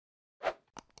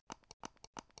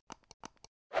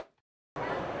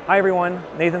Hi everyone,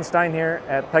 Nathan Stein here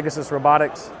at Pegasus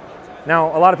Robotics.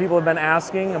 Now, a lot of people have been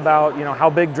asking about, how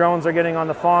big drones are getting on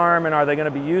the farm and are they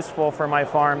going to be useful for my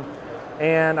farm?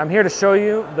 And I'm here to show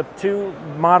you the two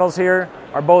models here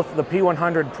are both the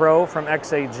P100 Pro from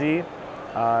XAG.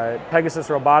 Pegasus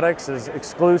Robotics is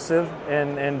exclusive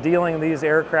in dealing these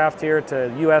aircraft here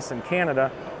to US and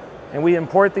Canada. And we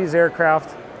import these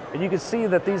aircraft, and you can see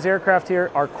that these aircraft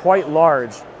here are quite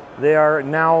large. They are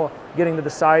now getting to the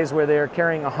size where they are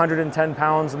carrying 110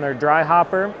 pounds in their dry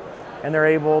hopper, and they're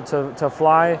able to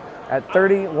fly at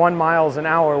 31 miles an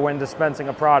hour when dispensing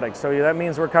a product. So that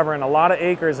means we're covering a lot of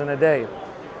acres in a day.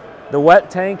 The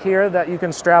wet tank here that you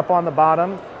can strap on the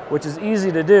bottom, which is easy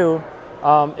to do,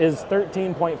 is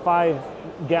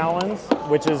 13.5 gallons,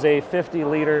 which is a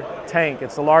 50-liter tank.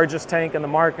 It's the largest tank in the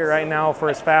market right now for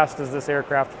as fast as this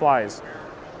aircraft flies.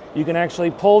 You can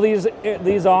actually pull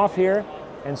these off here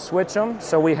and switch them.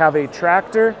 So we have a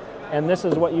tractor, and this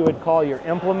is what you would call your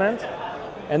implement,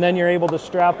 and then you're able to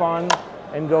strap on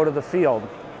and go to the field.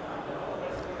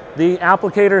 The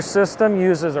applicator system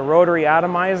uses a rotary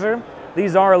atomizer.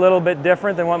 These are a little bit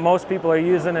different than what most people are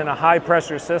using in a high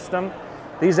pressure system.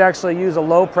 These actually use a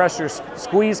low pressure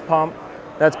squeeze pump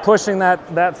that's pushing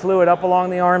that fluid up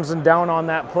along the arms and down on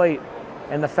that plate.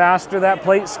 And the faster that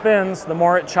plate spins, the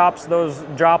more it chops those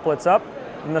droplets up,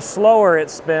 and the slower it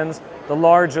spins, the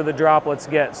larger the droplets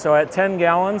get. So at 10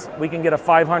 gallons, we can get a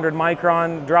 500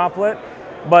 micron droplet,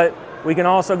 but we can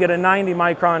also get a 90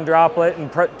 micron droplet and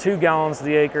 2 gallons to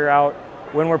the acre out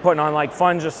when we're putting on like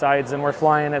fungicides and we're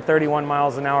flying at 31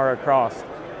 miles an hour across.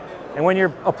 And when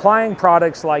you're applying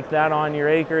products like that on your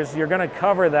acres, you're gonna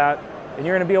cover that, and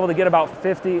you're gonna be able to get about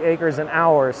 50 acres an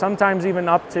hour, sometimes even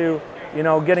up to,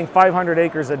 getting 500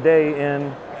 acres a day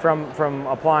in from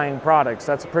applying products.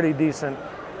 That's a pretty decent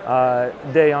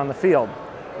day on the field.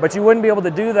 But you wouldn't be able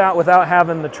to do that without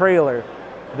having the trailer.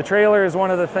 The trailer is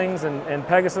one of the things, and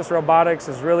Pegasus Robotics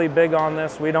is really big on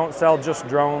this. We don't sell just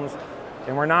drones,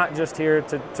 and we're not just here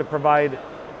to provide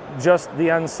just the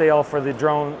end sale for the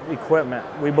drone equipment.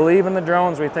 We believe in the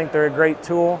drones, we think they're a great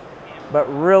tool, but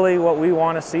really what we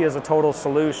want to see is a total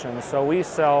solution. So we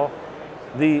sell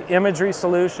the imagery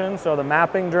solution, so the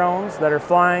mapping drones that are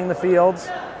flying the fields,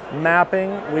 mapping.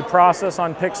 We process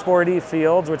on Pix4D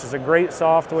fields, which is a great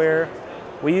software.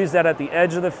 We use that at the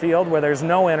edge of the field where there's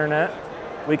no internet.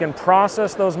 We can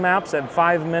process those maps at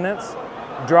 5 minutes,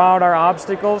 draw out our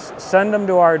obstacles, send them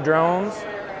to our drones,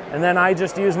 and then I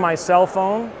just use my cell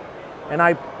phone and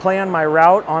I plan my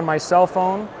route on my cell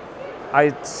phone.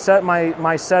 I set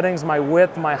my settings, my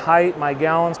width, my height, my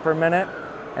gallons per minute,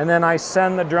 and then I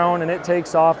send the drone and it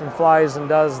takes off and flies and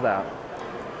does that.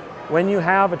 When you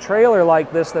have a trailer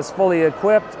like this that's fully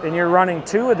equipped and you're running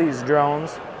 2 of these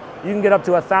drones, you can get up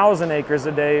to 1,000 acres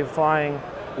a day flying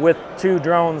with 2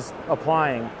 drones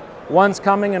applying. One's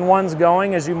coming and one's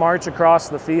going as you march across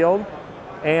the field,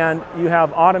 and you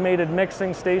have automated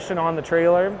mixing station on the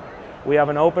trailer. We have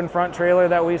an open front trailer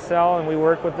that we sell, and we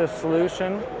work with this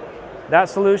solution. That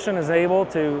solution is able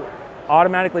to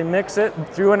automatically mix it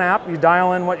through an app. You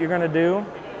dial in what you're going to do.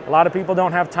 A lot of people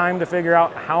don't have time to figure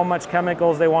out how much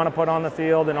chemicals they want to put on the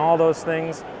field and all those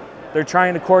things. They're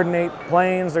trying to coordinate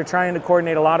planes, they're trying to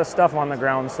coordinate a lot of stuff on the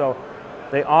ground. So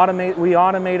we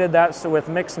automated that with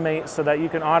MixMate so that you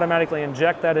can automatically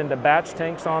inject that into batch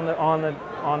tanks on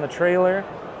the trailer.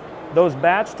 Those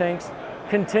batch tanks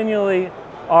continually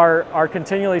are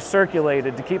continually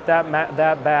circulated to keep that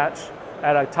batch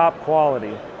at a top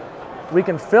quality. We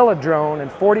can fill a drone in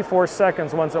 44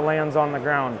 seconds once it lands on the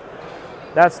ground.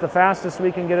 That's the fastest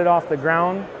we can get it off the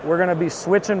ground. We're going to be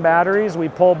switching batteries. We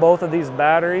pull both of these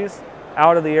batteries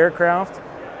out of the aircraft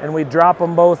and we drop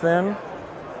them both in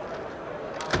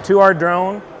to our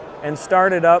drone and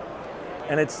start it up,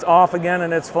 and it's off again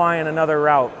and it's flying another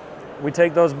route. We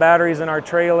take those batteries in our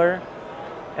trailer,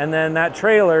 and then that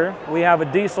trailer, we have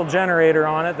a diesel generator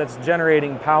on it that's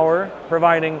generating power,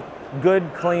 providing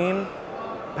good, clean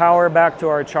power back to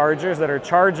our chargers that are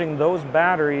charging those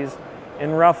batteries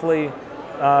in roughly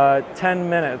 10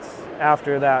 minutes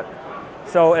after that.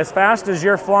 So as fast as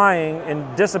you're flying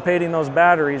and dissipating those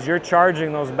batteries, you're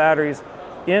charging those batteries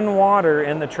in water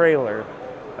in the trailer.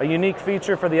 A unique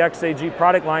feature for the XAG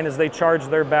product line is they charge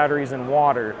their batteries in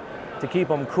water to keep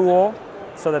them cool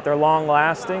so that they're long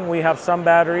lasting. We have some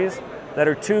batteries that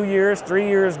are 2 years, 3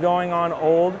 years going on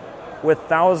old with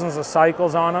thousands of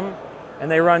cycles on them,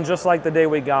 and they run just like the day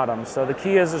we got them. So the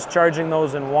key is charging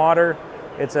those in water.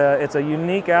 It's a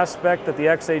unique aspect that the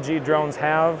XAG drones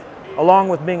have, along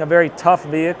with being a very tough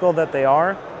vehicle that they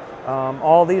are.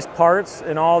 All these parts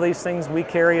and all these things we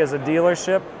carry as a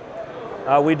dealership.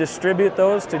 We distribute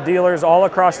those to dealers all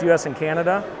across US and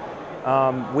Canada.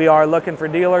 We are looking for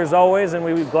dealers always, and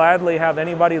we would gladly have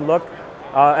anybody look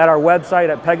at our website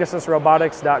at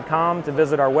pegasusrobotics.com to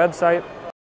visit our website.